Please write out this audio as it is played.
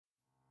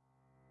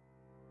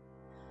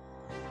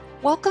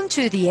Welcome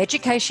to the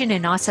Education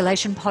in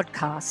Isolation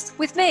podcast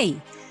with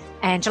me,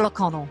 Angela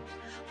Connell,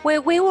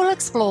 where we will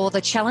explore the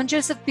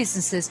challenges of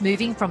businesses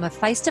moving from a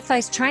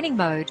face-to-face training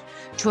mode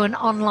to an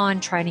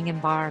online training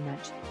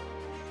environment.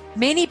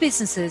 Many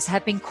businesses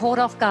have been caught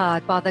off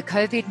guard by the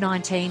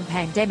COVID-19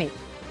 pandemic,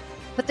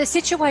 but the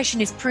situation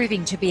is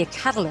proving to be a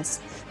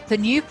catalyst for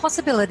new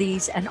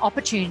possibilities and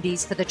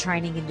opportunities for the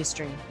training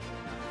industry.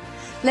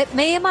 Let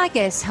me and my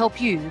guests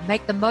help you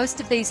make the most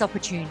of these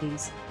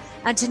opportunities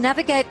and to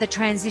navigate the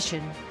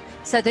transition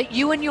so that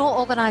you and your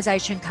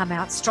organisation come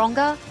out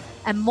stronger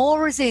and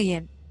more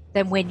resilient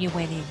than when you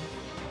went in.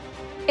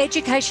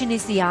 Education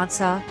is the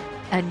answer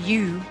and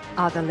you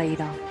are the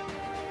leader.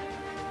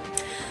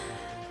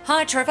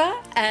 Hi Trevor,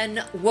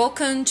 and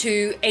welcome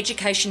to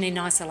Education in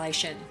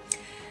Isolation.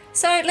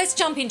 So let's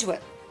jump into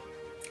it.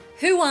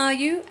 Who are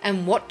you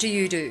and what do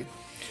you do?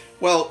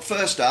 Well,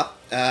 first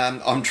up,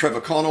 I'm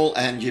Trevor Connell,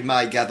 and you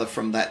may gather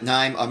from that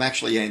name, I'm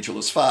actually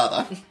Angela's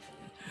father.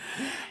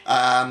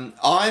 I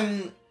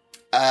own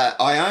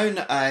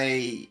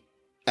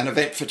an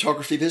event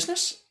photography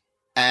business,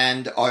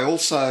 and I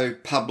also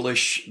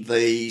publish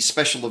the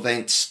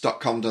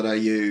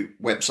specialevents.com.au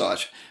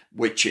website,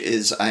 which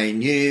is a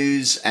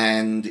news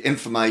and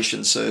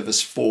information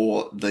service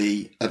for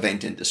the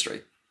event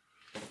industry.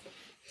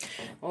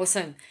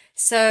 Awesome.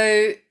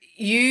 So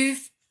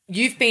you've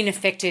been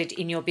affected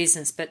in your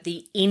business, but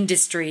the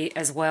industry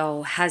as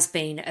well has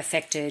been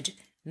affected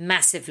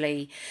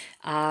massively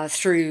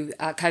through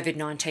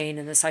COVID-19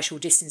 and the social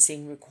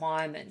distancing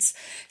requirements.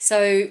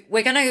 So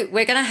we're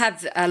gonna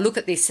have a look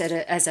at this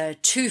as a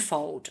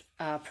twofold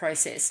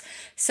process.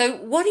 So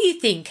what do you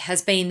think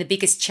has been the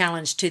biggest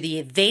challenge to the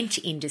event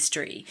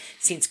industry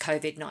since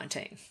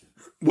COVID-19?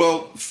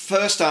 Well,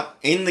 first up,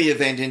 in the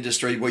event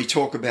industry, we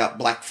talk about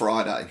Black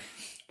Friday,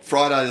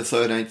 Friday the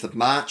 13th of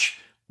March,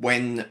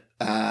 when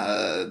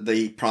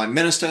the Prime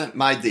Minister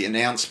made the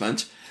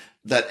announcement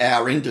that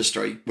our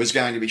industry was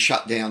going to be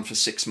shut down for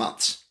 6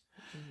 months.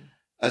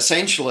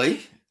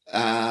 Essentially,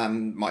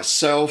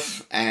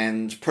 myself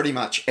and pretty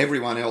much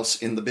everyone else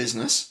in the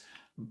business,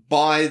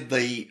 by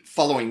the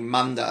following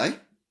Monday,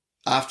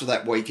 after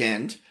that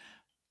weekend,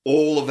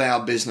 all of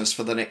our business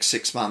for the next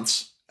 6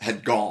 months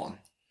had gone.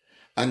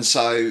 And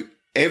so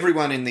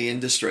everyone in the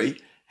industry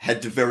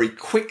had to very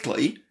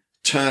quickly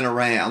turn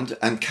around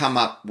and come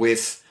up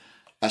with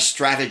a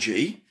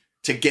strategy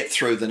to get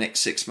through the next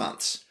 6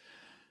 months.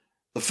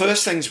 The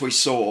first things we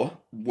saw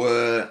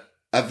were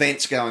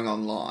events going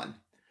online.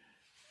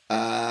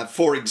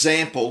 For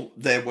example,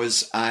 there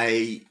was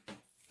a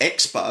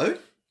expo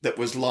that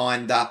was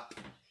lined up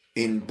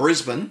in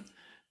Brisbane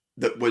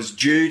that was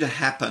due to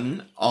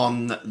happen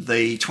on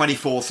the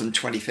 24th and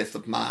 25th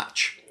of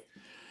March.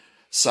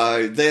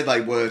 So there they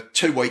were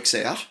 2 weeks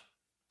out,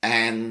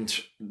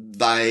 and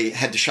they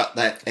had to shut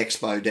that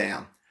expo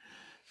down.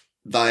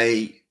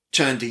 They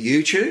turned to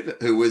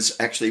YouTube, who was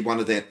actually one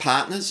of their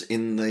partners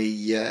in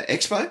the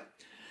expo,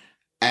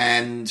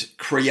 and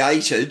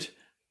created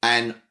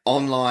an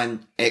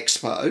online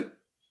expo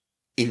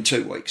in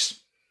 2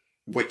 weeks,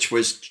 which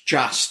was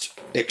just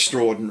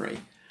extraordinary.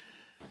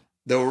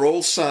 There were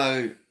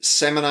also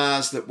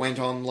seminars that went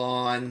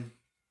online,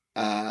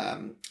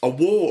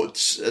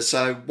 awards.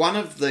 So one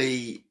of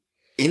the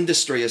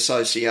industry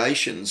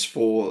associations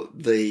for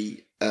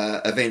the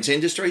events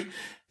industry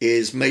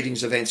is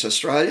Meetings Events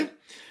Australia.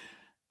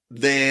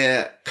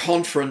 Their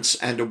conference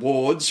and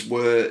awards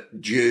were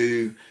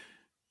due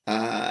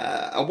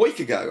a week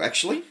ago,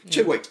 actually,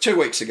 2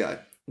 weeks ago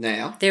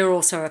now. They're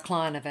also a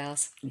client of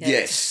ours. Yep.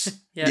 Yes,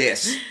 yep.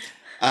 Yes.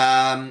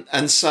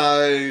 And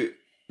so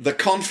the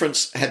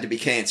conference had to be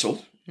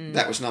cancelled.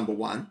 That was number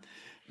one.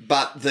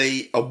 But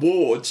the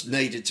awards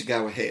needed to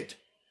go ahead.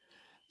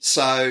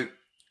 So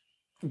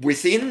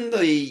within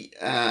the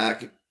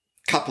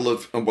couple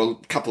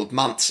of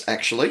months,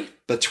 actually,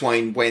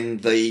 between when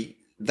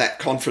that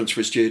conference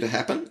was due to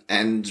happen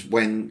and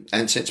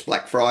since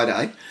Black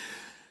Friday,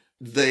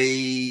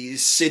 the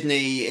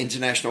Sydney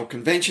International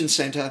Convention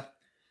Centre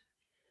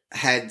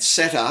had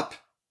set up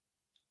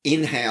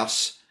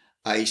in-house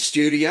a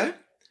studio,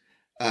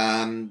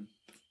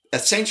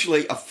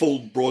 essentially a full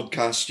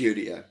broadcast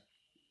studio.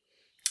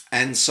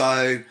 And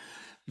so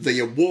the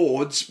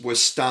awards were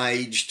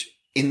staged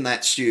in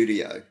that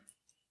studio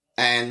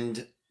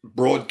and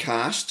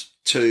broadcast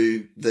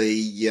to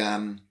the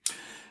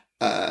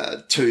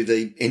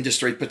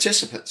industry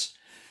participants.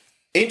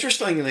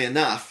 Interestingly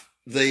enough,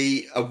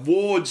 the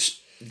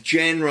awards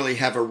generally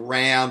have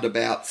around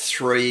about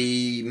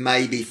 300,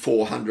 maybe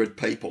 400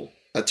 people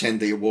attend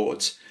the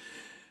awards.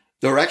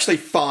 There are actually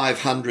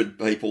 500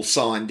 people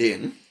signed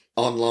in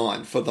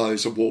online for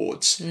those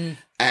awards.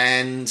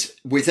 And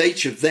with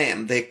each of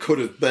them, there could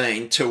have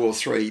been 2 or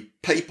 3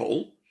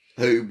 people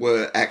who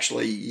were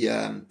actually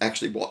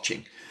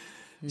watching.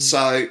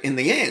 So in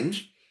the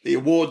end, the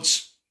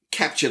awards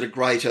captured a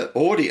greater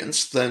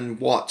audience than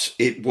what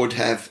it would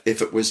have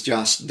if it was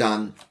just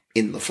done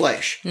in the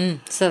flesh.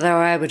 So they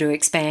were able to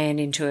expand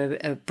into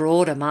a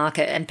broader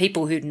market and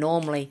people who'd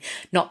normally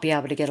not be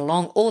able to get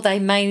along, or they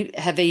may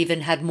have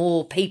even had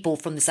more people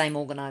from the same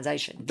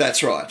organisation.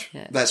 That's right.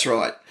 Yeah. That's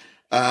right.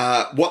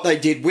 What they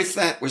did with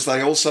that was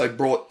they also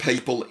brought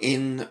people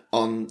in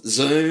on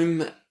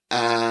Zoom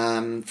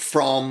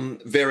from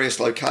various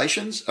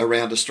locations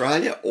around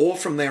Australia or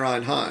from their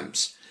own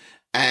homes,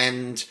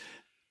 and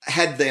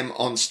had them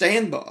on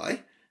standby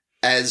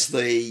as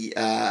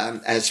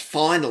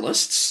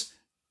finalists,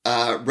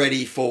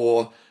 ready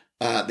for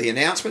the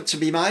announcement to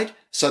be made,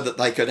 so that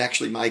they could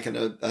actually make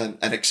an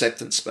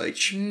acceptance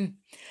speech.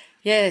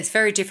 Yeah, it's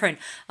very different.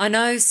 I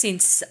know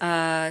since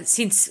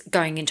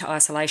going into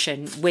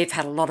isolation, we've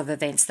had a lot of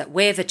events that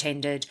we've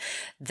attended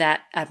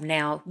that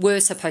were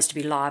supposed to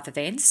be live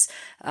events,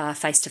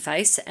 face to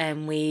face,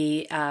 and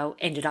we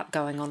ended up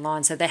going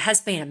online. So there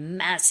has been a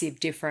massive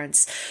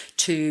difference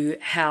to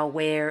how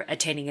we're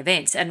attending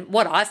events. And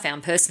what I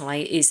found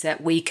personally is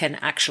that we can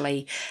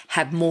actually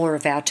have more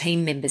of our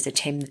team members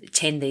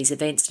attend these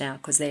events now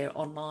because they're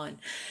online.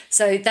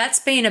 So that's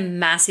been a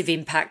massive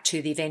impact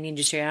to the event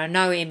industry. And I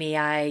know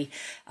MEA,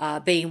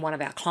 being one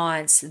of our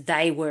clients,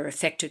 they were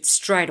affected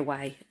straight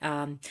away.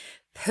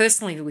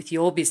 Personally, with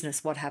your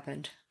business, what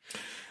happened?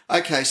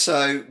 Okay,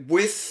 so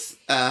with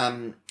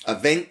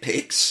Event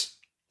Picks,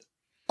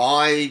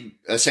 I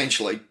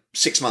essentially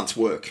 6 months'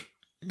 work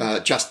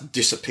just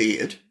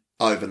disappeared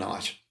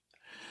overnight.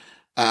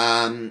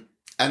 And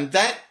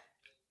that,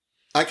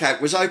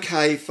 it was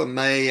okay for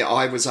me.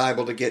 I was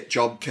able to get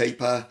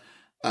JobKeeper.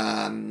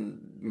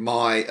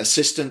 My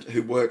assistant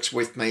who works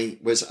with me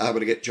was able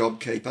to get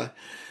JobKeeper.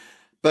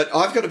 But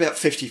I've got about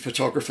 50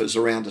 photographers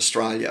around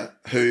Australia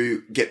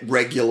who get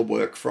regular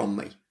work from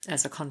me.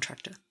 As a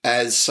contractor.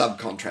 As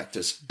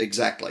subcontractors,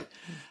 exactly.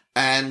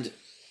 And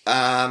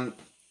now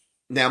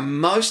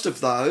most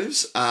of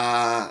those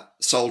are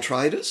sole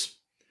traders.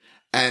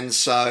 And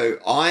so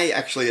I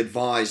actually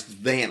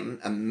advised them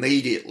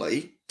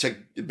immediately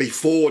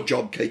before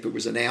JobKeeper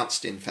was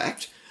announced, in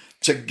fact,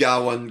 to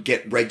go and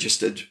get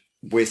registered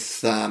with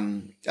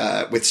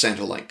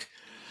Centrelink.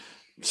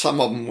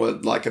 Some of them were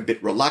like a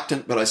bit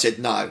reluctant, but I said,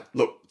 no,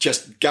 look,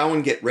 just go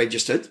and get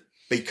registered,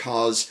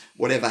 because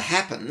whatever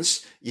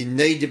happens, you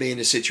need to be in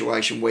a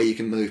situation where you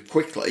can move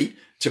quickly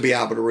to be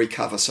able to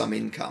recover some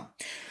income.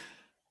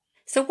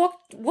 So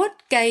what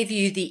gave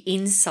you the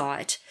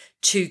insight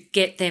to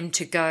get them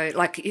to go?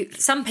 Like,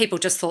 some people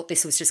just thought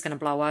this was just going to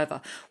blow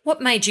over.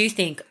 What made you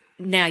think,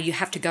 now you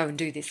have to go and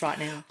do this right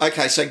now?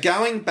 Okay, so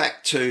going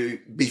back to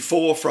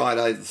before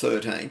Friday the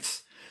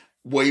 13th,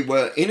 we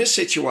were in a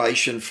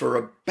situation for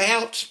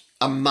about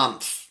a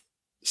month.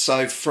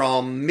 So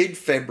from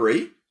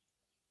mid-February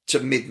to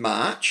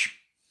mid-March,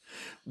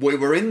 we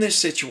were in this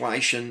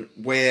situation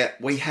where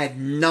we had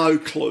no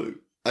clue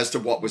as to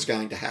what was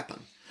going to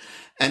happen.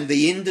 And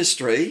the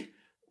industry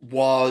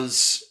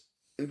was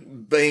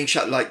being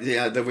shut,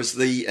 there was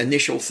the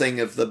initial thing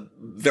of the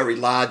very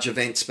large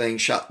events being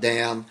shut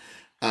down.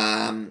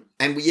 And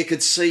you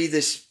could see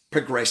this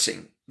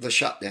progressing, the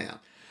shutdown.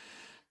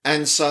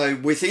 And so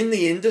within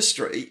the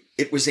industry,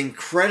 it was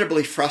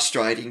incredibly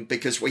frustrating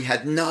because we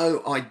had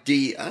no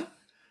idea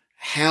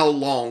how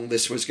long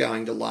this was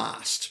going to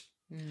last.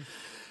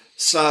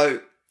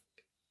 So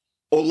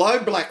although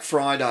Black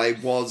Friday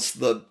was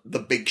the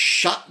big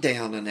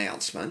shutdown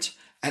announcement,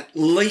 at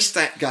least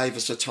that gave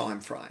us a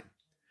time frame.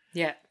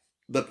 Yeah.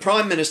 The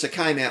Prime Minister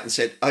came out and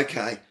said,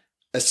 okay,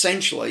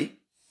 essentially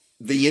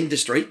the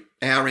industry,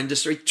 our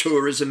industry,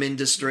 tourism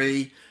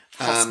industry,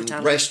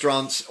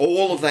 restaurants,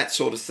 all of that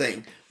sort of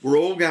thing, we're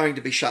all going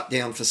to be shut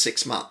down for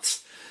 6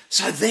 months.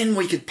 So then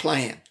we could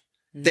plan.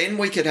 Then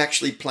we could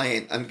actually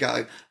plan and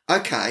go,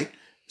 okay,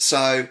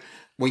 so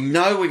we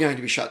know we're going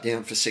to be shut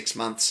down for 6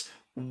 months.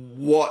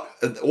 What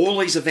all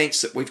these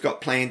events that we've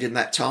got planned in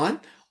that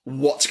time,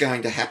 what's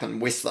going to happen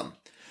with them?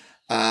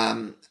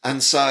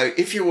 And so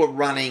if you were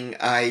running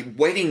a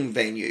wedding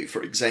venue,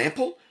 for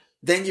example,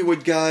 then you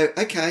would go,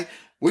 okay,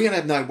 we're going to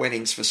have no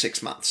weddings for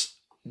 6 months.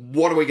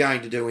 What are we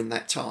going to do in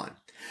that time?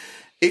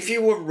 If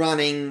you were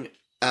running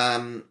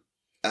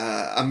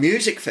a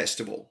music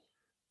festival,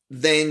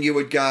 then you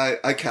would go,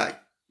 okay,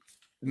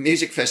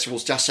 music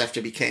festivals just have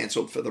to be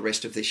cancelled for the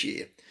rest of this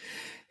year.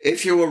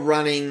 If you were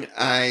running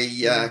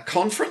a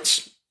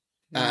conference,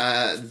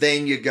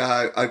 then you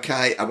go,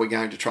 okay, are we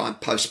going to try and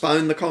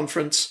postpone the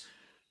conference?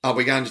 Are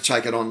we going to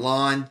take it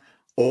online?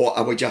 Or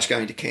are we just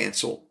going to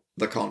cancel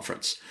the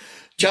conference?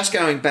 Just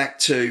going back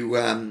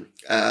to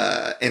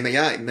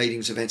MEA,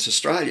 Meetings Events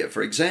Australia,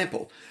 for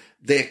example,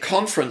 their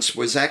conference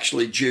was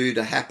actually due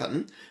to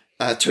happen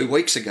 2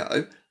 weeks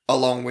ago,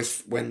 along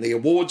with when the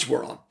awards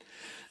were on.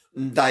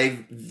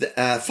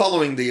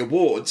 Following the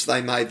awards,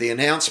 they made the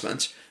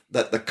announcement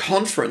that the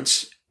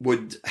conference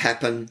would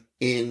happen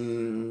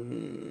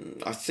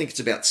in, I think it's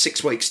about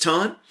 6 weeks'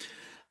 time,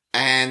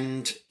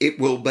 and it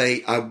will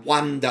be a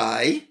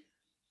one-day,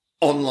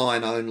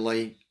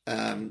 online-only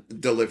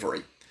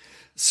delivery.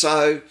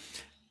 So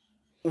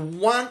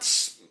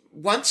once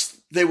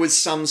there was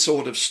some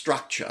sort of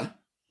structure,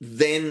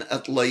 then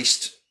at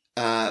least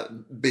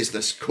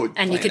business could And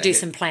plan you could do ahead.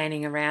 some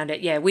planning around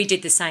it. Yeah, we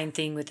did the same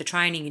thing with the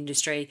training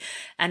industry.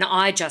 And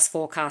I just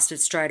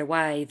forecasted straight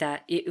away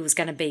that it was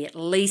going to be at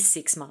least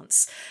 6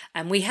 months.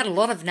 And we had a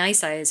lot of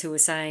naysayers who were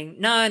saying,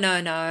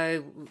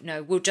 no,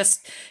 we'll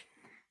just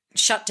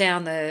shut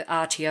down the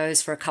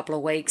RTOs for a couple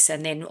of weeks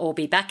and then all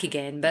be back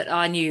again. But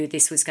I knew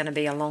this was going to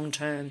be a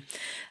long-term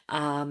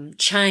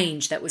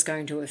change that was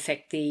going to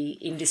affect the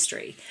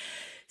industry.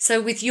 So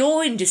with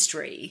your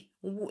industry,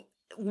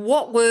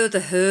 what were the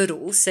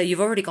hurdles? So you've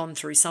already gone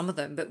through some of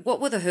them, but what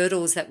were the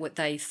hurdles that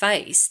they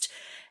faced?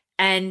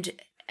 And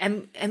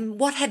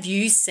what have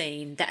you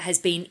seen that has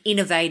been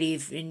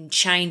innovative in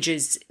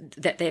changes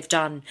that they've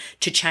done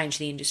to change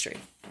the industry?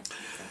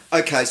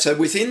 Okay, so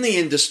within the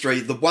industry,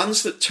 the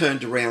ones that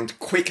turned around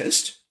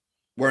quickest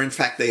were in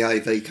fact the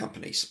AV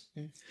companies.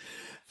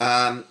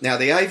 Now,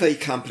 the AV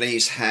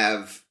companies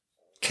have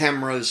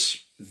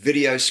cameras,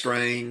 video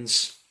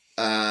screens,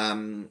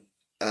 all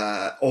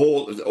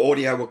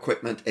audio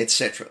equipment,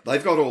 etc.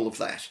 They've got all of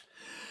that.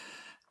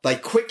 They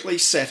quickly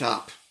set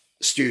up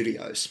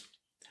studios.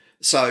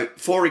 So,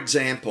 for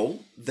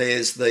example,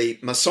 there's the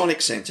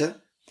Masonic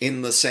Centre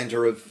in the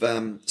centre of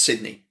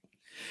Sydney.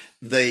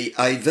 The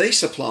AV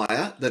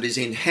supplier that is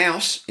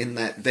in-house in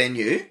that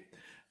venue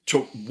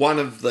took one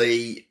of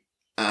the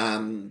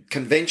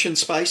convention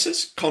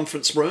spaces,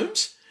 conference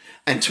rooms,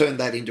 and turned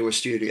that into a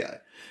studio.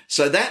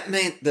 So that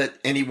meant that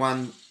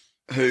anyone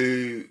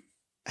who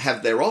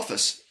have their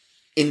office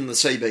in the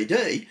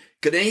CBD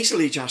could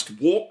easily just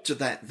walk to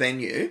that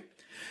venue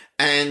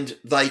and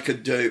they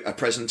could do a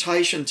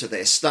presentation to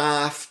their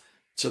staff,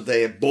 to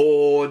their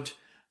board.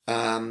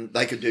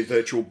 They could do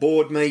virtual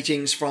board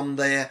meetings from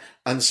there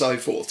and so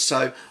forth.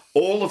 So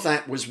all of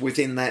that was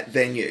within that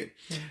venue.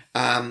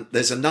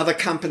 There's another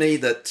company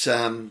that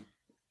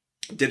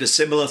did a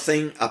similar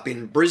thing up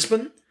in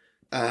Brisbane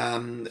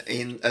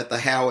at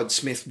the Howard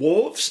Smith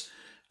Wharves.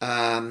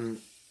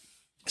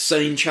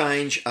 Scene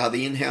Change are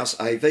the in-house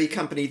AV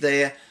company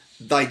there.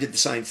 They did the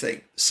same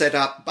thing. They set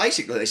up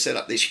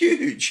this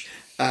huge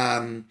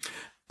data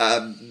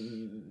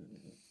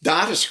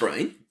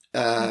screen,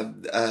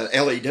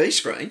 LED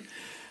screen,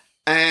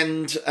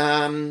 and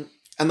they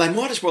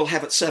might as well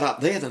have it set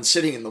up there than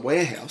sitting in the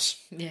warehouse.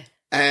 Yeah.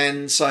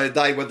 And so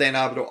they were then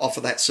able to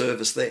offer that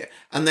service there.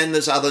 And then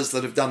there's others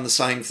that have done the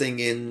same thing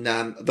in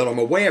that I'm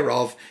aware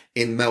of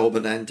in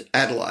Melbourne and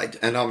Adelaide,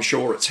 and I'm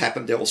sure it's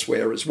happened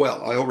elsewhere as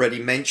well. I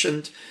already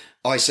mentioned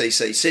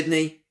ICC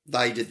Sydney.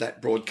 They did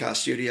that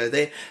broadcast studio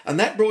there. And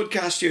that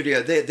broadcast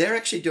studio there, they're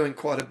actually doing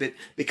quite a bit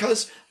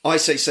because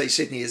ICC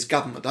Sydney is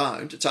government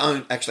owned. It's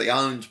actually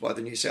owned by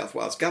the New South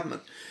Wales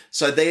government.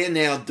 So they're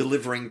now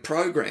delivering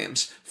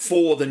programs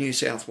for the New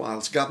South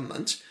Wales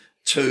government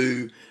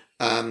to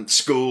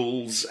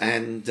schools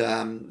and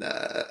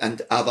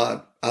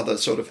other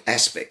sort of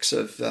aspects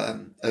of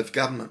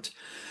government.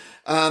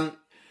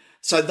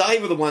 So they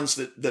were the ones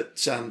that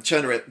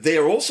turned around.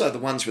 They're also the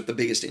ones with the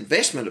biggest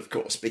investment, of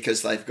course,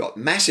 because they've got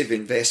massive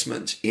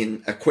investment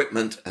in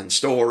equipment and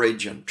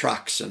storage and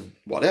trucks and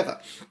whatever.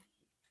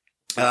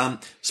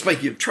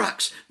 Speaking of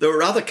trucks, there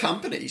are other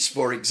companies,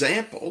 for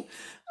example,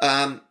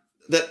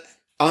 that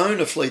own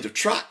a fleet of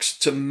trucks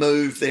to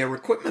move their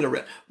equipment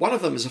around. One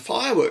of them is a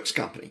fireworks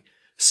company.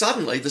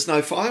 Suddenly, there's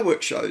no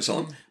fireworks shows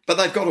on, but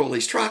they've got all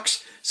these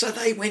trucks. So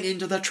they went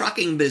into the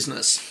trucking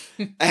business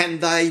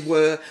and they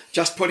were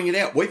just putting it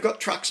out. We've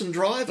got trucks and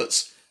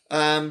drivers.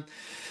 And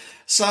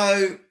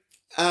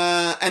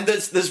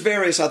there's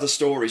various other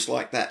stories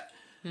like that.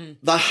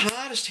 The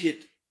hardest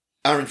hit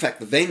are, in fact,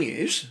 the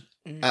venues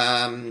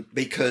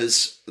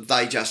because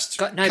they just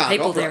got no can't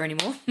people operate. there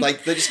anymore. they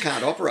just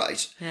can't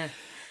operate. Yeah.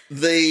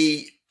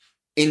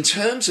 In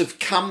terms of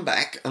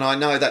comeback, and I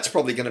know that's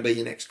probably going to be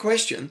your next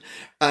question,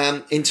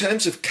 in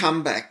terms of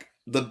comeback,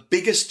 the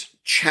biggest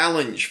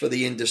challenge for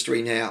the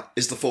industry now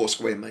is the 4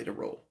 square metre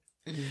rule.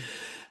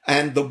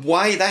 And the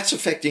way that's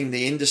affecting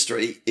the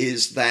industry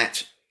is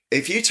that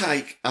if you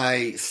take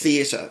a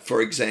theatre,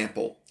 for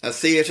example, a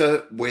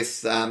theatre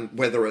with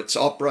whether it's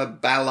opera,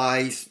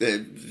 ballet,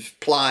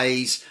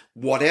 plays,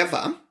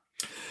 whatever,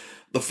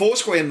 the 4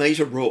 square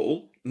metre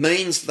rule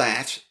means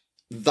that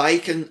they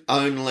can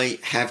only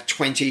have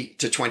 20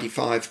 to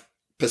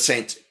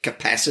 25%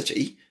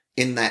 capacity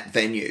in that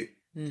venue.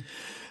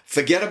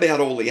 Forget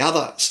about all the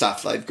other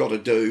stuff they've got to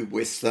do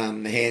with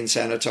hand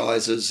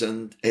sanitizers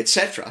and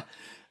etc.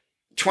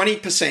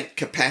 20%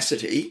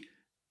 capacity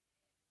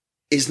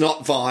is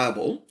not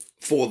viable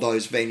for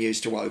those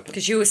venues to open.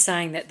 Because you were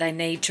saying that they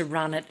need to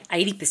run at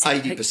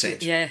 80%.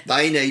 80%. Yeah.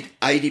 They need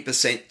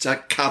 80%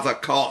 to cover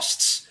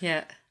costs.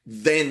 Yeah.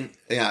 Then,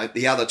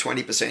 the other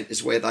 20%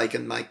 is where they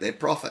can make their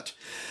profit.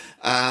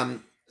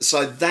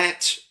 So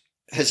that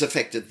has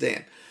affected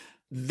them.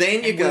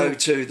 Then you go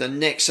to the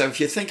next. So if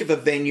you think of a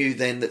venue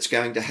then that's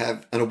going to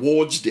have an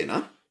awards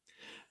dinner,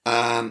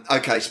 so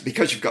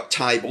because you've got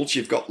tables,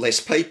 you've got less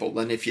people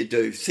than if you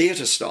do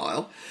theatre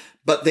style,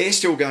 but they're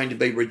still going to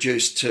be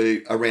reduced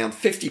to around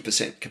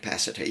 50%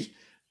 capacity.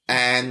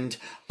 And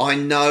I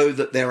know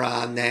that there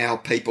are now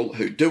people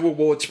who do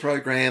awards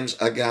programs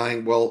are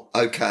going, well,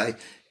 okay,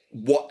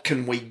 what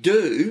can we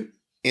do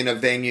in a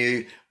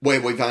venue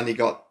where we've only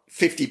got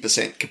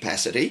 50%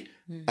 capacity.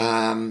 We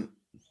can't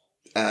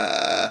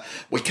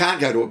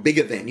go to a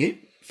bigger venue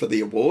for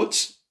the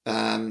awards,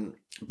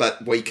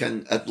 but we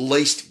can at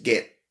least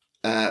get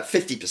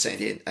 50%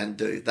 in and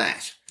do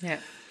that. Yeah.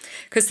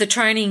 Because the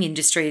training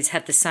industry has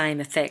had the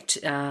same effect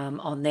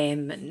on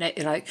them.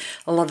 A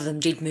lot of them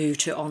did move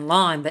to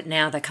online, but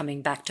now they're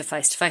coming back to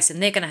face-to-face,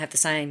 and they're going to have the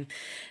same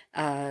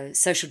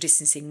social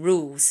distancing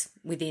rules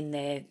within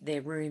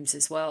their rooms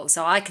as well.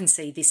 So I can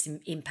see this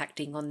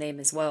impacting on them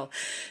as well.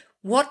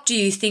 What do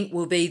you think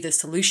will be the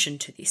solution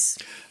to this?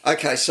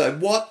 Okay, so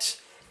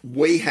what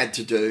we had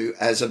to do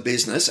as a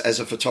business, as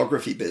a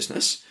photography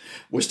business,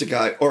 was to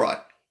go, all right,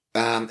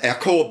 our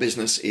core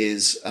business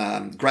is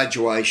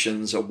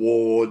graduations,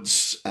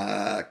 awards,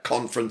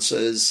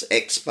 conferences,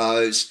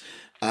 expos,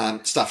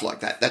 stuff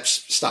like that. That's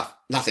stuff,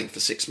 nothing for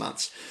 6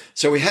 months.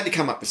 So we had to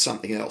come up with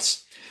something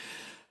else.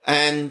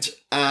 And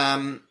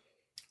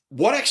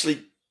what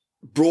actually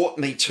brought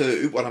me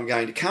to what I'm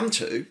going to come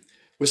to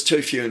was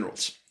 2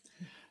 funerals.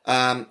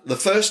 The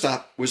first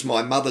up was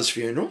my mother's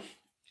funeral,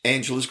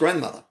 Angela's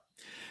grandmother.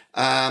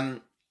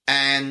 And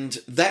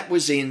that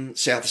was in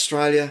South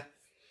Australia.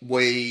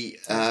 We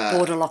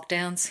border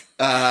lockdowns.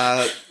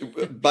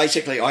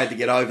 Basically, I had to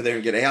get over there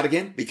and get out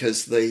again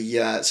because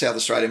the South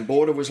Australian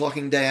border was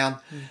locking down.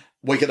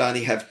 We could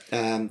only have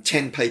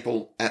 10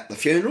 people at the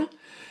funeral.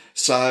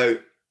 So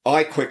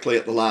I quickly,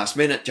 at the last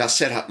minute, just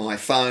set up my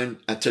phone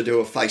to do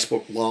a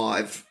Facebook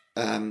Live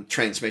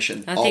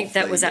transmission. I think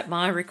that was at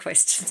my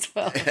request as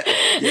well.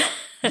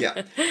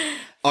 Yeah.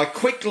 I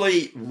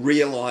quickly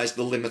realised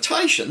the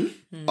limitation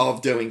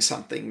of doing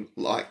something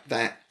like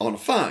that on a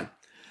phone.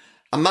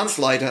 A month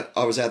later,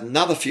 I was at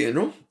another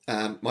funeral,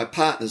 my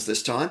partner's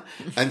this time,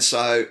 and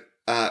so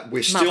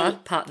we're still...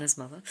 Partner's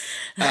mother.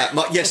 Not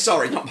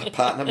my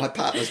partner, my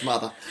partner's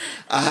mother.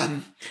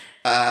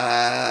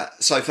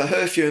 So for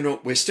her funeral,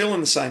 we're still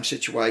in the same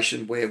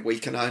situation where we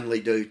can only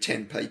do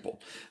 10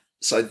 people.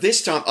 So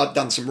this time, I've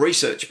done some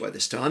research by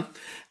this time,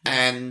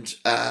 and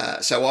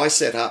so I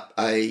set up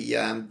a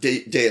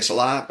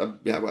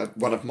DSLR,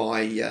 one of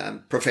my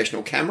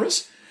professional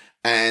cameras,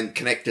 and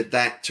connected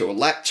that to a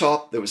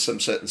laptop. There was some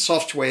certain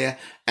software,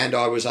 and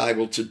I was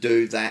able to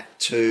do that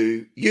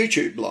to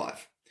YouTube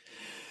Live.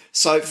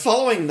 So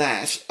following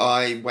that,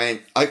 I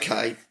went,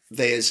 okay,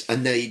 there's a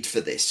need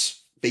for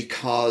this,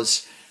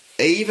 because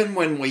even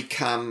when we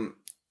come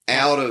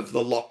out of the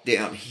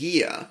lockdown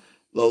here,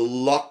 the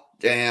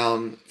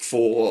lockdown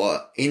for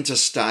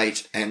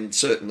interstate and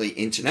certainly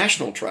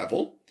international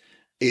travel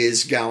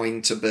is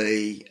going to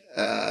be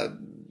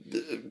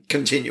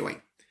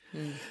continuing.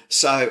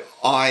 So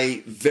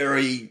I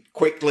very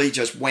quickly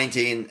just went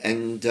in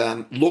and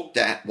looked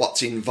at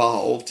what's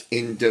involved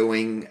in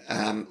doing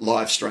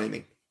live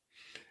streaming.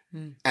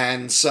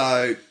 And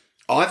so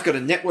I've got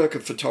a network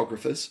of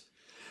photographers.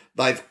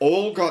 They've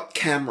all got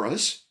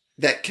cameras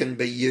that can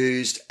be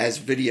used as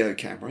video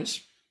cameras.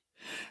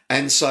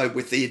 And so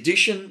with the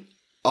addition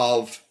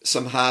of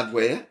some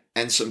hardware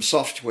and some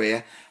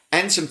software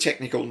and some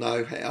technical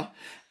know-how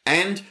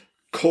and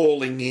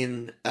calling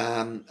in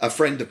a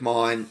friend of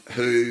mine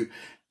who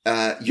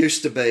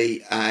used to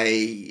be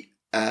a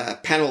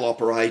panel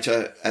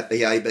operator at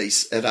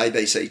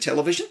ABC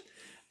Television,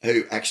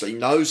 who actually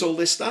knows all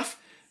this stuff.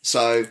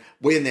 So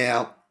we're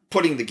now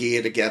putting the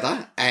gear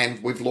together,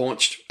 and we've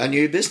launched a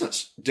new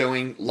business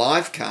doing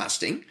live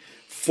casting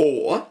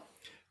for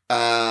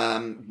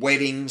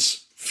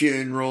weddings,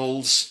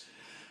 funerals,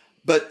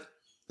 but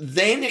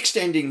then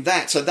extending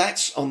that, so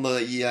that's on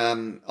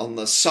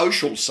the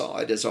social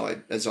side, as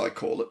I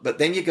call it. But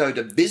then you go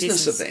to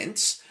business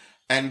events,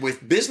 and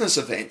with business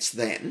events,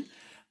 then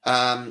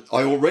I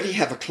already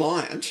have a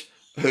client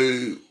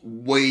who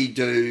we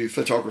do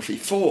photography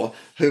for,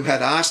 who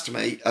had asked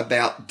me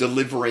about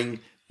delivering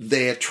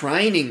their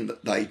training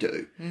that they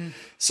do.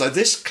 So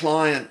this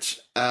client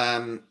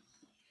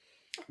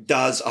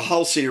does a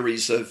whole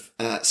series of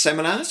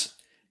seminars,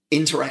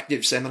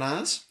 interactive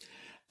seminars,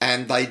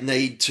 and they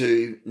need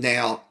to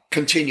now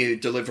continue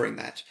delivering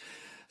that.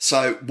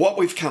 So what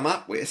we've come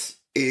up with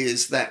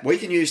is that we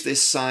can use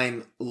this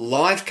same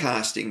live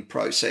casting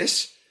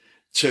process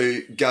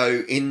to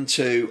go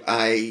into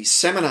a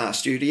seminar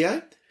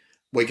studio.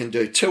 We can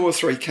do 2 or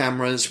 3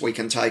 cameras. We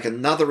can take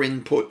another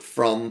input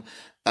from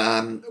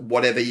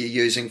whatever you're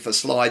using for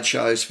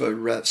slideshows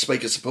for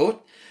speaker support.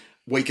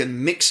 We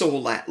can mix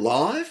all that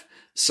live.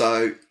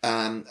 So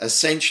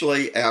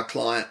essentially our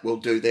client will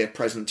do their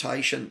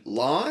presentation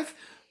live.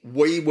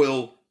 We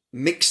will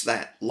mix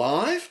that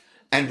live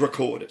and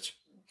record it.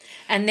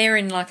 And they're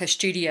in like a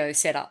studio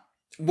setup?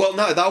 Well,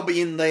 no, they'll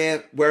be in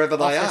there wherever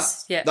they are.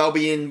 Yeah. They'll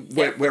be in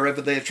wherever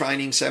their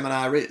training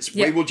seminar is.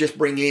 Yep. We will just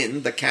bring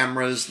in the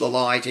cameras, the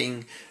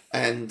lighting,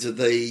 and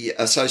the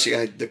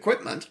associated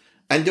equipment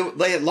and do it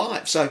there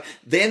live. So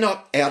they're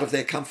not out of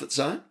their comfort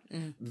zone.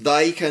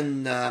 They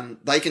can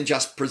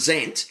just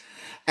present.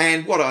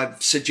 And what I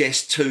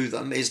suggest to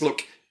them is,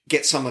 look,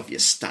 get some of your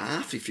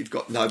staff, if you've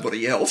got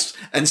nobody else,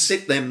 and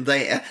sit them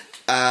there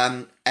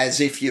as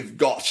if you've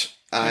got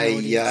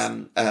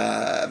not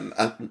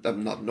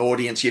an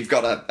audience. You've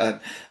got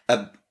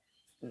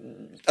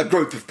a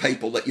group of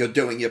people that you're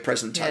doing your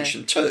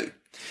presentation to,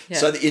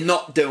 so that you're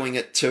not doing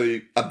it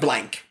to a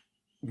blank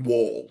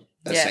wall.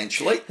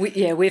 Essentially.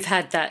 We've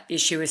had that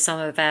issue with some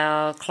of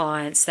our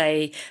clients.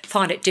 They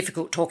find it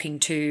difficult talking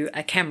to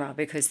a camera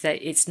because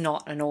it's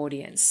not an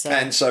audience. So.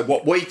 And so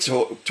what we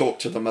talk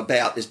to them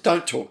about is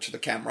don't talk to the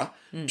camera,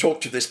 talk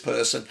to this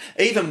person.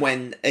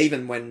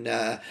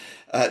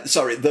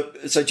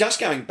 So just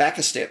going back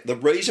a step, the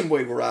reason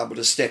we were able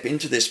to step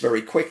into this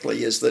very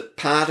quickly is that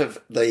part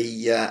of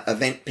the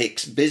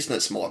EventPix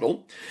business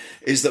model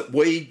is that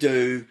we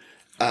do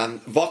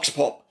Vox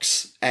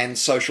Pops and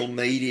social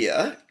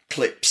media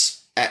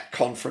clips at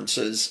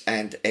conferences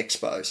and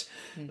expos.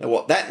 Now,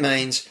 what that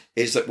means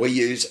is that we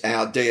use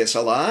our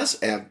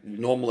DSLRs, our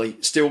normally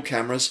still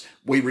cameras.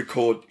 We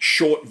record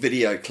short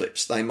video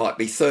clips. They might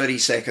be 30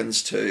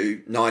 seconds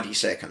to 90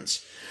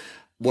 seconds.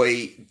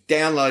 We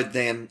download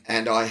them,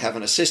 and I have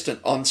an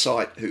assistant on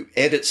site who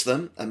edits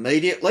them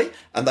immediately,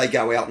 and they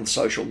go out on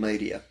social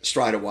media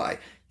straight away,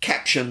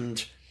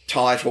 captioned,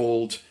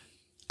 titled,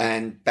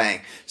 and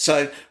bang.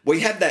 So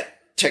we have that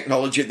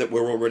technology that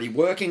we're already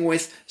working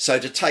with. So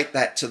to take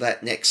that to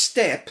that next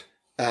step,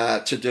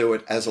 to do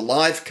it as a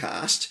live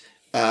cast,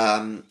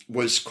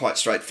 was quite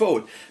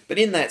straightforward. But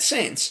in that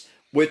sense,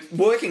 we're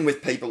working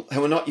with people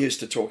who are not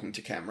used to talking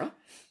to camera.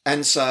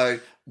 And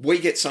so we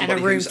get somebody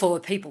and a room full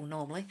of people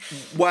normally.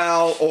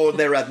 Well, or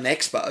they're at an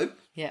expo.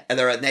 Yeah. And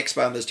they're at an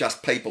expo and there's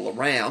just people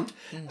around.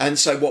 And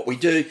so what we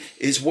do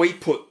is we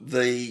put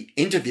the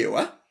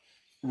interviewer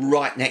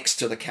right next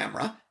to the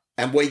camera,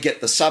 and we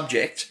get the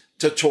subject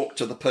to talk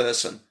to the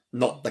person,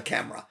 not the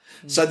camera.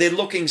 So they're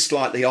looking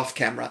slightly off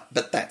camera,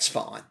 but that's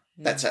fine.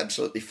 That's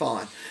absolutely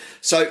fine.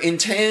 So in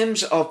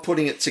terms of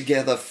putting it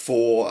together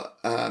for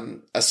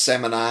a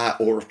seminar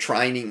or a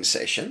training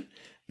session,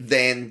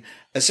 then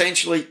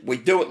essentially we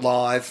do it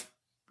live,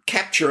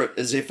 capture it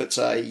as if it's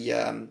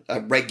a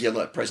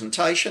regular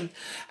presentation,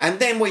 and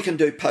then we can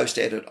do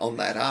post-edit on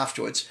that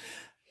afterwards.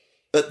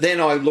 But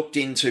then I looked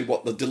into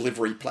what the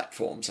delivery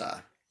platforms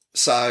are.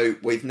 So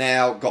we've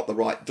now got the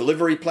right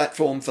delivery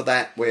platform for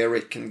that, where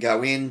it can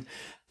go in.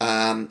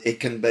 It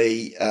can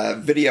be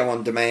video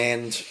on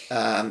demand.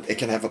 It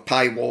can have a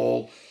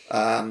paywall.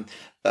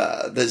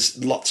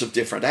 There's lots of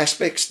different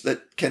aspects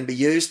that can be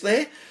used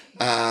there.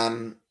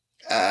 And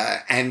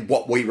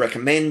what we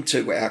recommend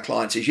to our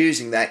clients is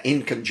using that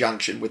in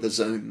conjunction with a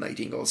Zoom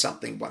meeting or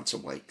something once a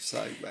week.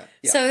 So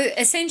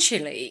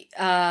essentially,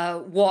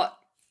 what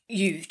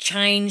you've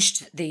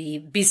changed the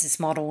business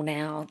model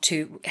now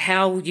to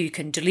how you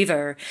can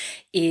deliver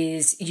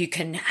is you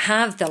can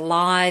have the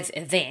live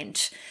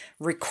event,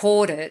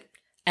 record it,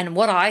 and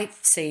what I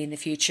see in the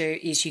future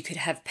is you could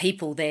have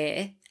people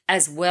there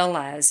as well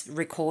as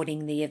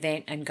recording the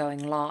event and going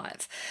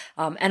live.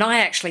 And I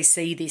actually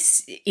see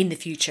this in the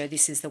future.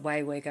 This is the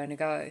way we're going to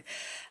go.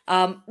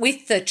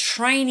 With the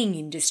training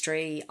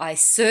industry, I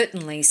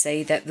certainly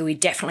see that we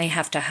definitely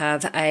have to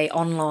have an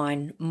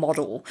online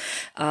model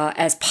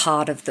as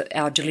part of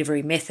our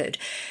delivery method.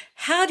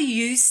 How do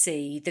you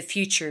see the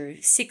future,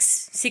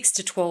 six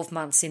to 12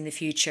 months in the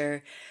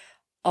future,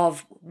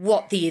 of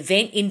what the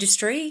event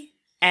industry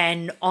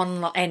and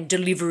online and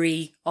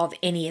delivery of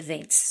any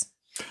events?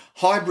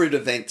 Hybrid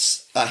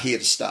events are here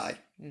to stay.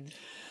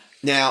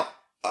 Now,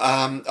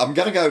 I'm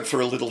going to go for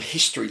a little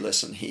history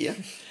lesson here,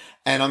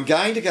 and I'm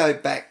going to go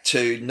back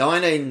to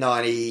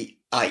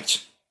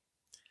 1998,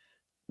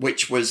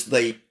 which was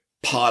the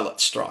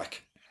pilot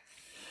strike.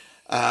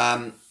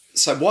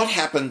 So what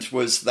happened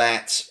was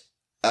that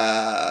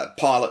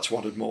pilots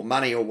wanted more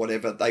money or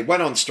whatever. They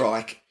went on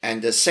strike,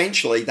 and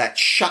essentially that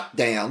shut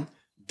down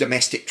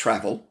domestic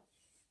travel,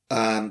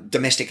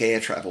 domestic air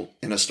travel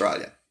in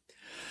Australia.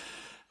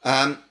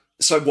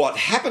 So what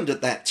happened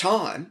at that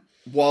time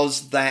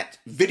was that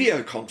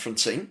video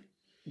conferencing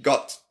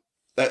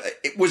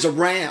it was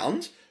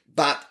around,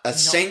 but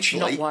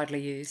essentially not widely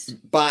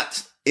used.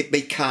 But it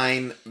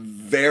became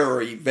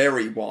very,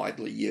 very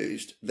widely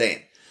used then.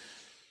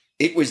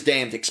 It was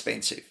damned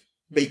expensive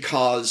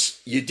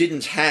because you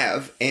didn't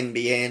have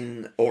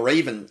NBN or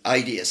even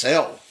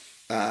ADSL,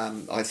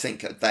 I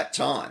think, at that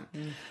time.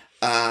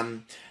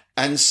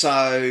 And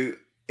so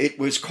it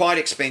was quite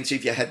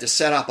expensive. You had to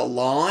set up a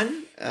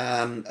line,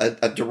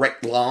 a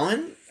direct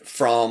line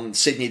from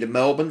Sydney to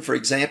Melbourne, for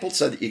example,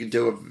 so that you could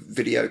do a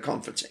video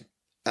conferencing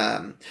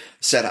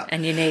setup.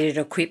 And you needed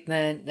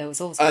equipment. There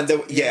was all sorts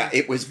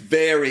it was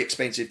very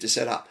expensive to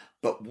set up.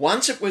 But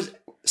once it was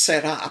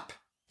set up,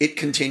 it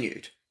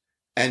continued.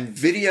 And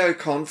video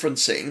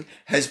conferencing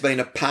has been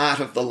a part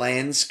of the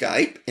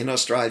landscape in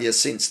Australia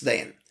since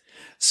then.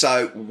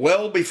 So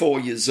well before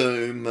your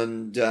Zoom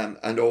and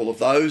all of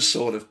those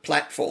sort of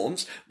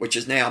platforms, which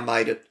has now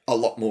made it a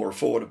lot more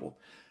affordable.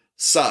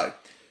 So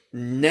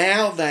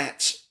now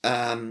that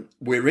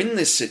we're in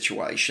this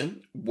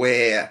situation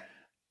where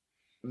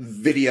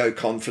video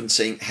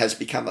conferencing has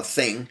become a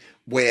thing,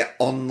 where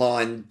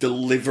online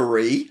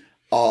delivery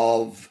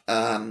of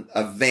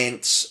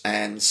events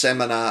and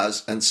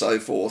seminars and so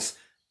forth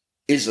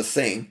is a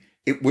thing,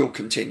 it will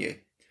continue.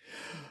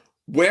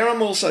 Where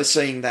I'm also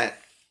seeing that,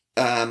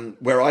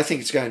 where I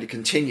think it's going to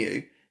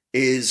continue,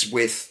 is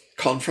with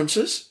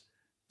conferences.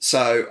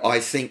 So I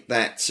think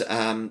that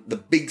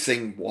the big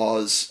thing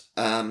was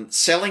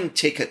selling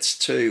tickets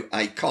to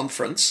a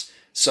conference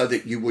so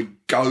that you would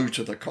go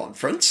to the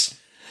conference.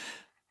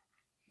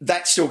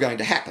 That's still going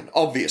to happen,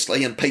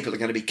 obviously, and people are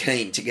going to be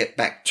keen to get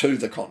back to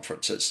the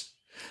conferences.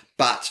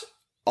 But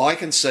I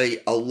can see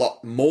a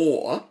lot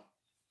more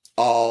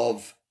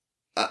of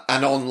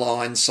an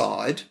online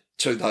side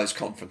to those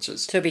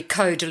conferences. So it'll be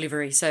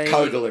co-delivery.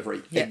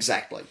 Co-delivery, yeah.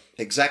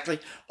 Exactly.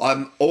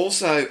 I'm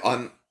also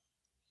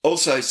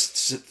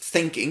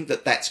thinking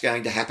that that's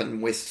going to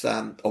happen with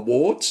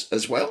awards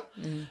as well.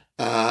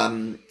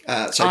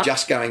 So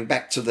just going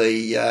back to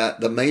the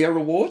MIA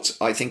Awards,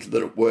 I think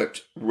that it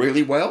worked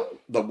really well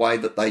the way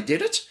that they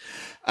did it,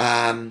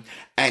 and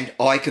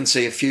I can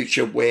see a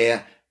future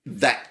where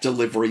that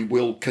delivery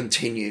will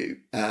continue.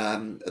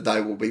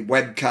 They will be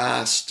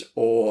webcast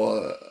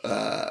or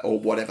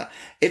whatever.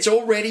 It's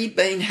already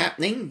been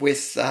happening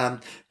with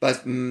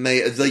both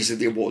me. These are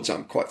the awards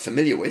I'm quite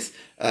familiar with.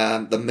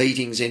 The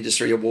Meetings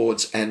Industry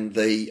Awards and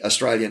the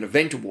Australian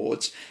Event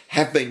Awards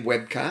have been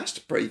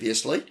webcast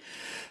previously,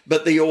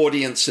 but the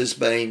audience has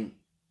been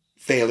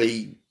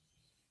fairly...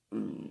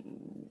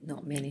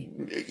 Not many.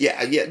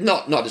 Yeah,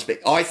 not as big.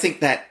 I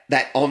think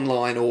that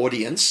online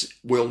audience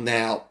will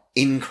now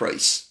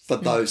increase for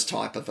those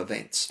type of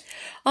events.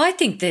 I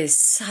think there's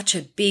such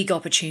a big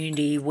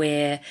opportunity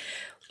where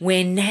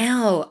we're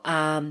now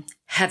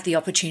have the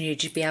opportunity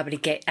to be able to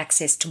get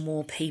access to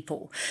more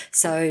people.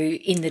 So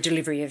in the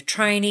delivery of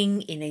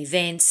training, in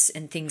events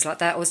and things like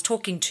that. I was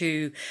talking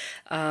to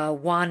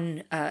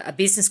a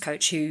business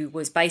coach who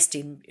is based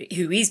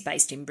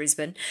in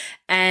Brisbane,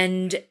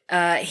 and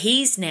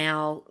he's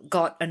now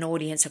got an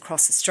audience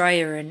across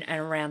Australia and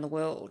around the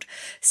world.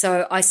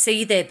 So I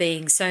see there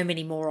being so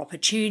many more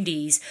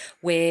opportunities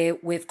where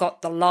we've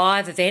got the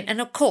live event,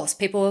 and of course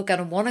people are going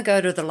to want to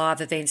go to the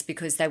live events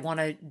because they want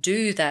to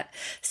do that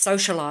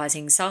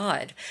socialising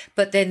side.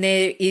 But then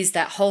there is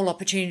that whole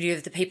opportunity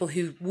of the people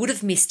who would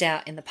have missed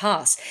out in the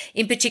past,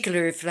 in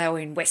particular if they were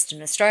in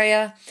Western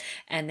Australia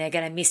and they're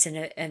going to miss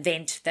an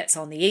event that's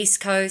on the East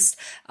Coast,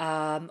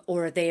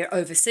 or they're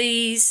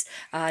overseas.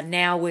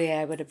 Now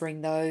we're able to bring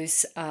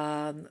those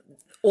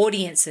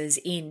audiences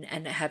in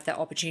and have that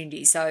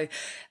opportunity. So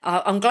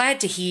I'm glad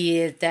to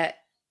hear that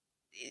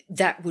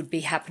would be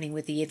happening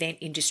with the event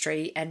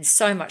industry, and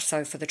so much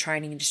so for the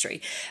training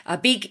industry. A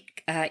big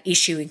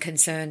issue and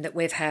concern that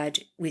we've had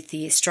with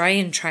the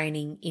Australian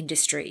training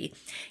industry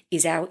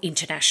is our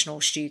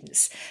international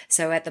students.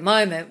 So at the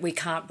moment, we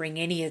can't bring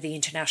any of the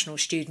international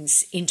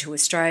students into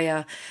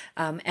Australia,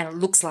 and it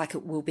looks like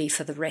it will be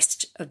for the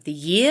rest of the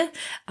year.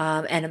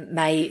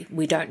 And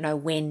we don't know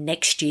when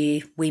next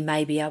year we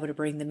may be able to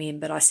bring them in,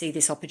 but I see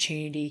this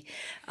opportunity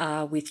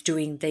with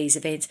doing these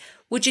events.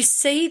 Would you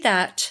see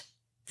that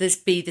this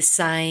be the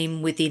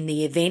same within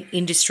the event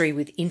industry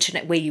with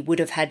internet, where you would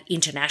have had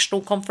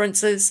international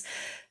conferences,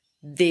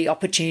 the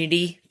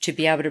opportunity to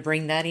be able to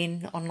bring that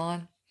in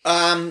online?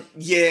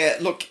 Yeah,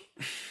 look,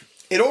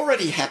 it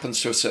already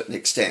happens to a certain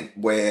extent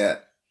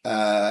where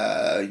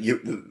at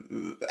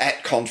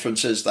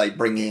conferences they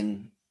bring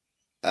in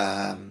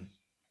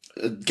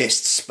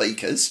guest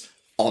speakers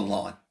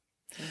online.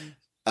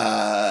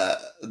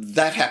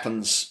 That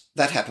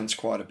happens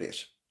quite a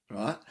bit,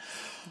 right?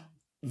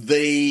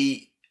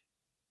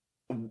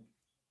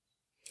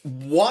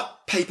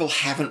 What people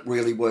haven't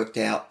really worked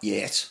out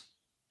yet,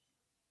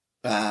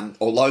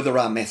 although there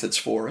are methods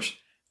for it,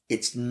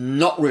 it's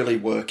not really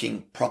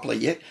working properly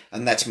yet,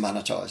 and that's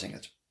monetizing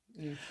it.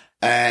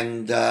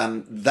 And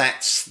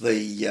that's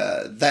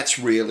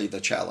really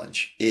the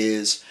challenge,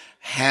 is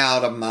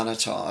how to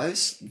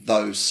monetize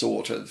those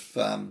sort of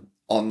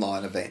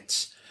online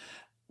events.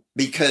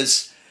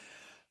 Because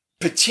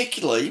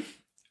particularly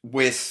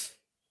with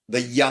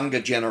the younger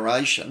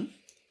generation,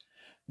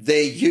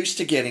 they're used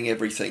to getting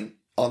everything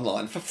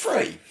online for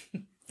free.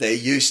 They're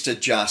used to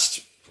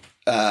just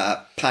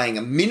paying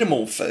a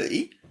minimal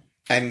fee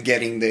and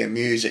getting their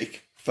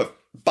music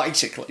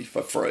basically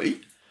for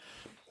free.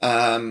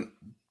 And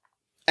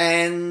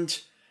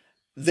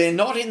they're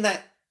not in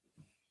that,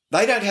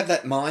 they don't have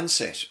that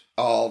mindset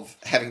of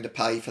having to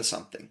pay for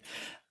something.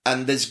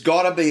 And there's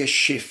got to be a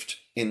shift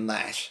in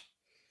that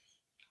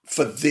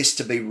for this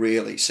to be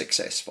really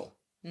successful.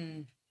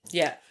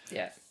 Yeah.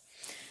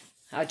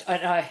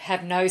 I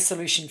have no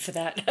solution for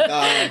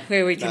that,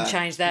 where we can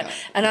change that. No.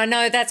 And I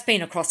know that's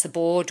been across the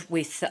board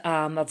with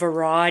a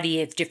variety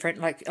of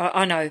different,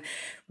 I know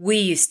we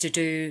used to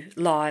do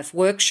live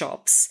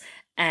workshops,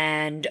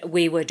 and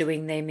we were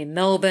doing them in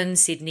Melbourne,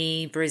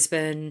 Sydney,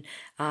 Brisbane,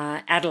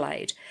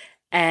 Adelaide.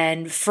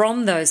 And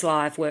from those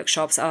live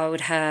workshops, I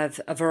would have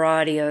a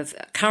variety of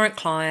current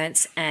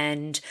clients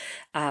and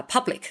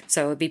public.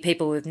 So it would be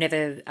people who've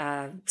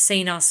never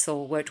seen us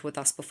or worked with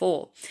us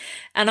before.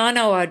 And I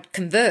know I'd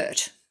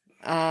convert.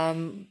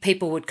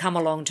 People would come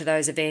along to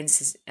those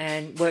events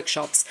and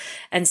workshops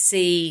and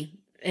see,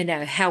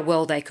 how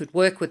well they could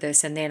work with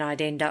us. And then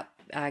I'd end up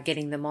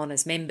getting them on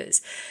as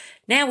members.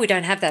 Now we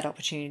don't have that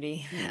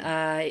opportunity.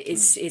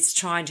 It's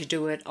trying to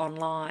do it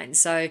online.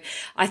 So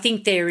I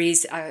think there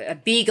is a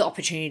big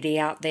opportunity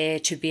out there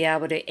to be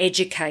able to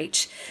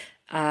educate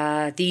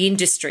the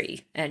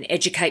industry and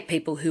educate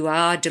people who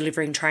are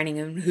delivering training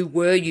and who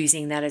were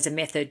using that as a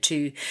method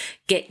to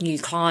get new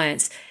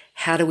clients.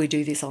 How do we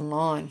do this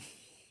online?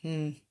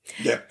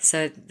 Yeah.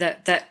 So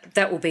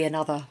that will be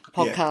another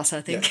podcast,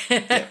 I think.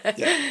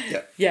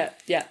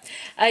 Yeah.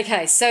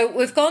 Okay, so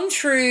we've gone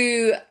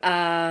through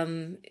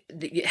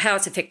how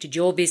it's affected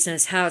your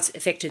business, how it's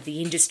affected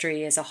the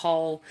industry as a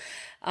whole.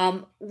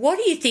 What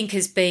do you think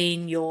has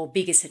been your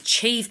biggest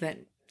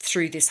achievement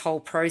through this whole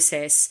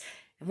process,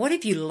 and what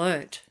have you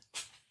learnt?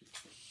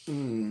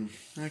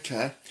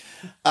 Okay.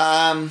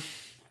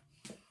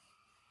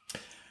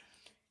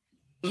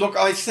 Look,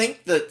 I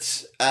think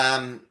that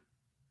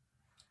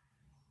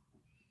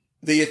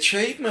the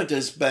achievement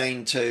has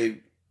been to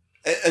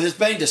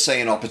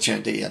see an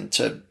opportunity and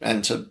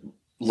to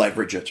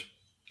leverage it.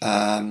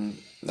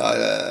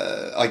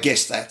 I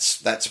guess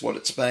that's what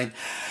it's been.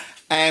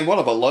 And what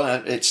have I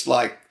learned? It's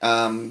like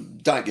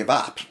don't give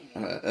up,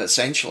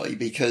 essentially,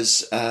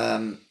 because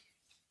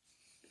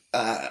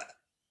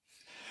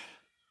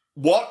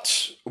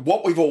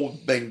what we've all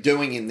been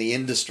doing in the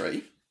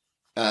industry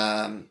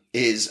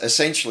is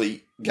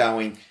essentially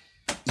going,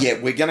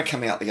 we're going to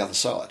come out the other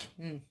side.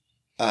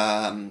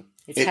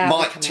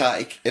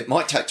 It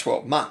might take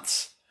 12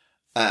 months.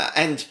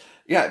 And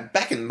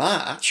back in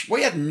March,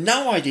 we had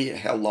no idea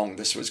how long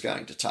this was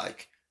going to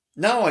take.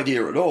 No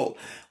idea at all.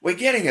 We're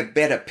getting a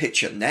better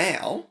picture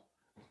now,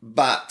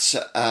 but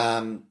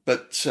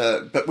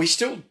we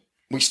still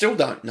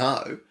don't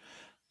know.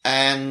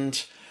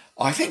 And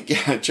I think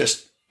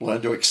just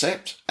learn to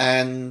accept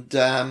and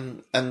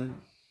go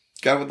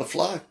with the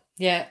flow.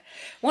 Yeah.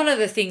 One of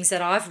the things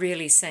that I've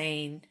really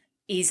seen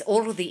is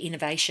all of the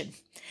innovation.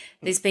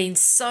 There's been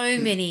so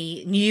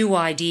many new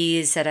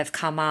ideas that have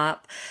come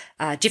up,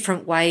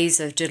 different ways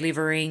of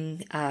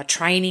delivering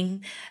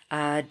training,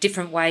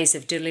 different ways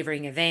of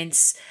delivering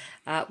events,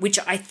 which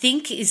I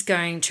think is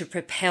going to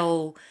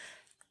propel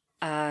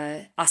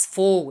us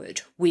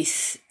forward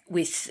with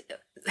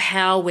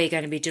how we're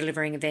going to be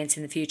delivering events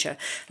in the future.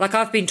 Like,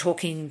 I've been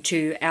talking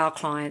to our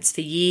clients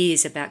for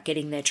years about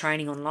getting their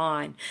training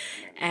online,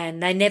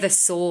 and they never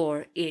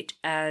saw it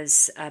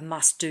as a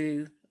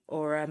must-do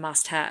or a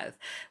must-have,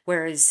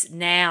 whereas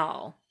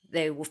now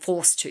they were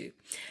forced to.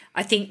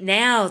 I think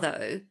now,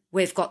 though,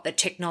 we've got the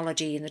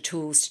technology and the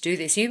tools to do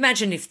this. You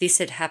imagine if this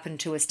had happened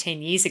to us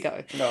 10 years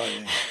ago. Oh,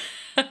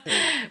 yeah.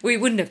 We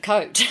wouldn't have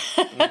coped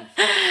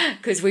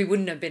because we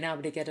wouldn't have been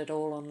able to get it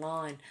all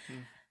online.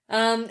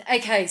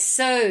 Okay,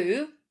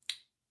 so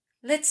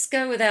let's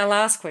go with our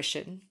last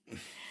question.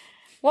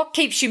 What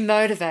keeps you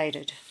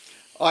motivated?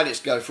 I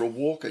just go for a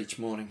walk each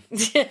morning.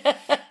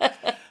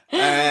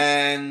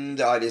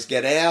 And I just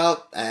get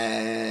out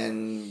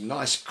and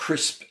nice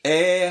crisp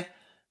air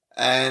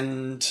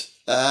and,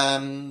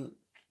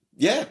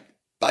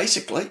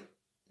 basically.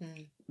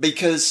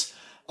 Because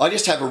I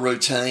just have a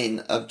routine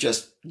of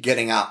just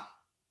getting up.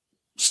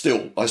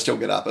 I still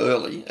get up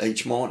early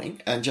each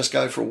morning and just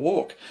go for a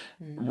walk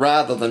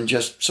rather than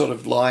just sort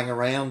of lying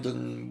around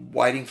and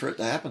waiting for it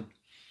to happen.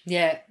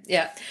 Yeah.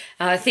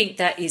 I think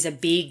that is a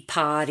big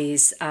part,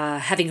 is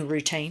having a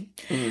routine.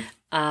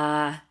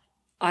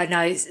 I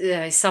know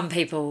some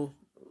people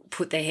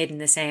put their head in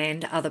the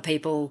sand, other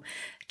people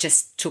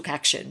just took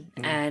action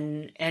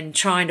and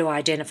trying to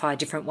identify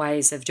different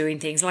ways of doing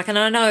things. And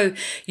I know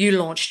you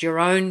launched your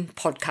own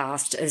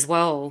podcast as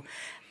well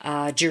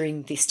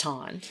during this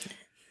time.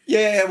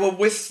 Yeah, well,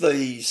 with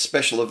the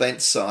special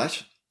events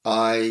site,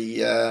 I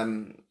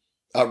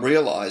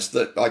realised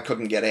that I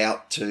couldn't get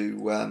out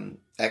to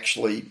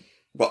actually,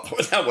 there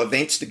were no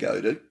events to go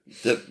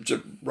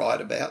to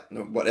write about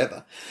or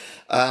whatever.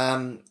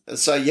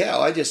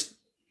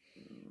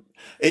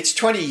 It's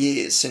 20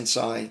 years since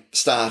I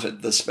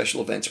started the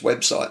special events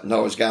website, and I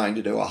was going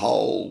to do a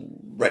whole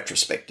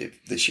retrospective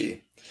this year.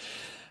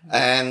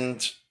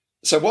 And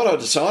so what I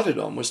decided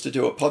on was to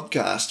do a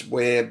podcast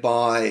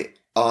whereby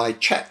I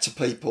chat to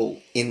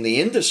people in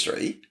the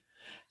industry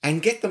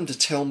and get them to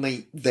tell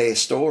me their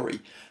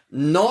story,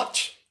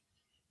 not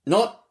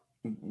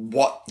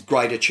what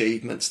great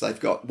achievements they've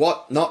got,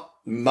 not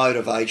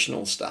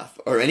motivational stuff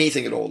or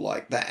anything at all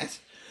like that.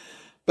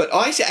 But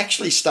I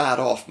actually start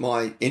off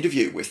my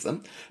interview with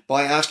them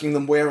by asking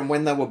them where and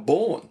when they were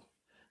born,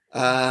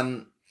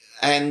 and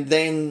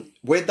then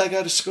where'd they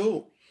go to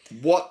school,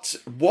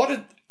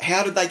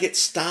 how did they get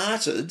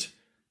started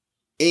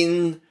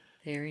in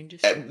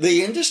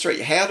the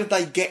industry? How did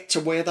they get to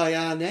where they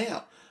are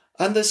now?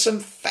 And there's some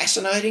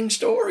fascinating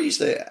stories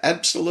there,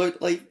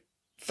 absolutely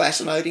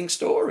fascinating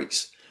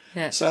stories.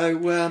 Yeah.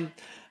 So,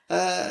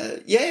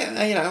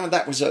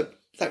 that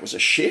was a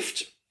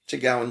shift to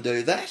go and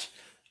do that.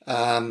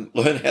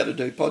 Learn how to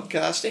do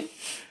podcasting.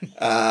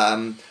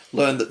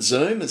 Learn that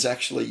Zoom is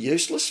actually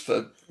useless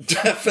for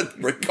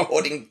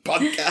recording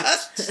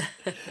podcasts,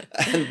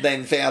 and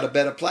then found a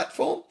better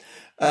platform,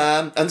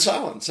 and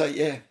so on. So,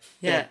 yeah.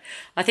 Yeah.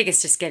 I think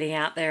it's just getting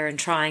out there and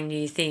trying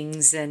new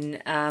things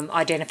and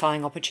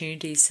identifying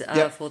opportunities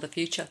for the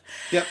future.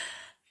 Yep.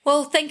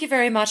 Well, thank you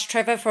very much,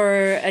 Trevor,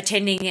 for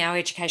attending our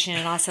Education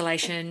in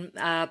Isolation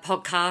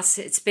podcast.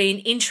 It's been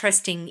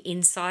interesting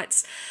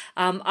insights.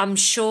 I'm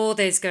sure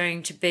there's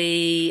going to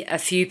be a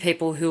few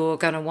people who are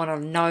going to want to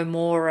know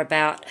more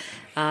about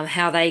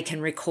how they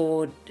can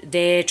record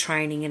their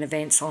training and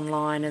events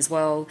online as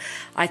well.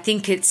 I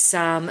think it's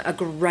a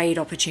great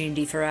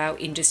opportunity for our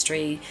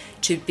industry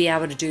to be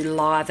able to do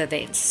live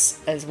events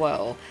as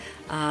well,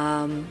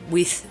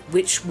 with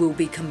which will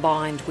be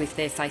combined with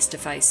their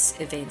face-to-face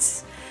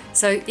events.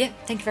 So,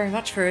 thank you very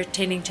much for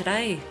attending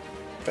today.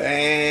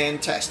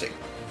 Fantastic.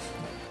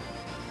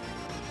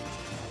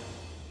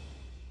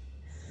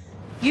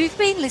 You've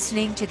been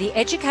listening to the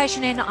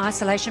Education in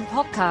Isolation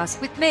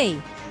podcast with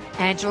me,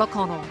 Angela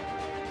Connell.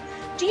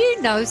 Do you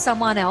know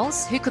someone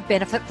else who could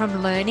benefit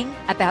from learning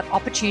about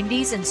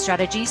opportunities and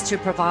strategies to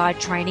provide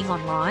training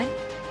online?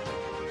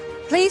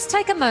 Please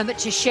take a moment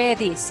to share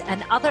this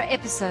and other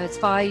episodes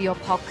via your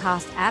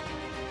podcast app,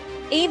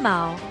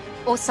 email,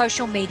 or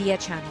social media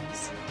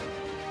channels.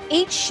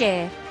 Each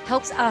share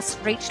helps us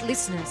reach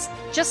listeners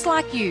just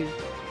like you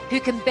who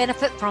can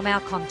benefit from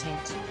our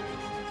content.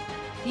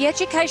 The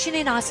Education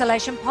in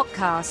Isolation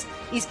podcast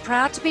is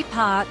proud to be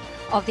part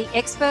of the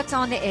Experts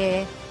on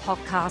Air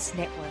podcast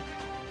network.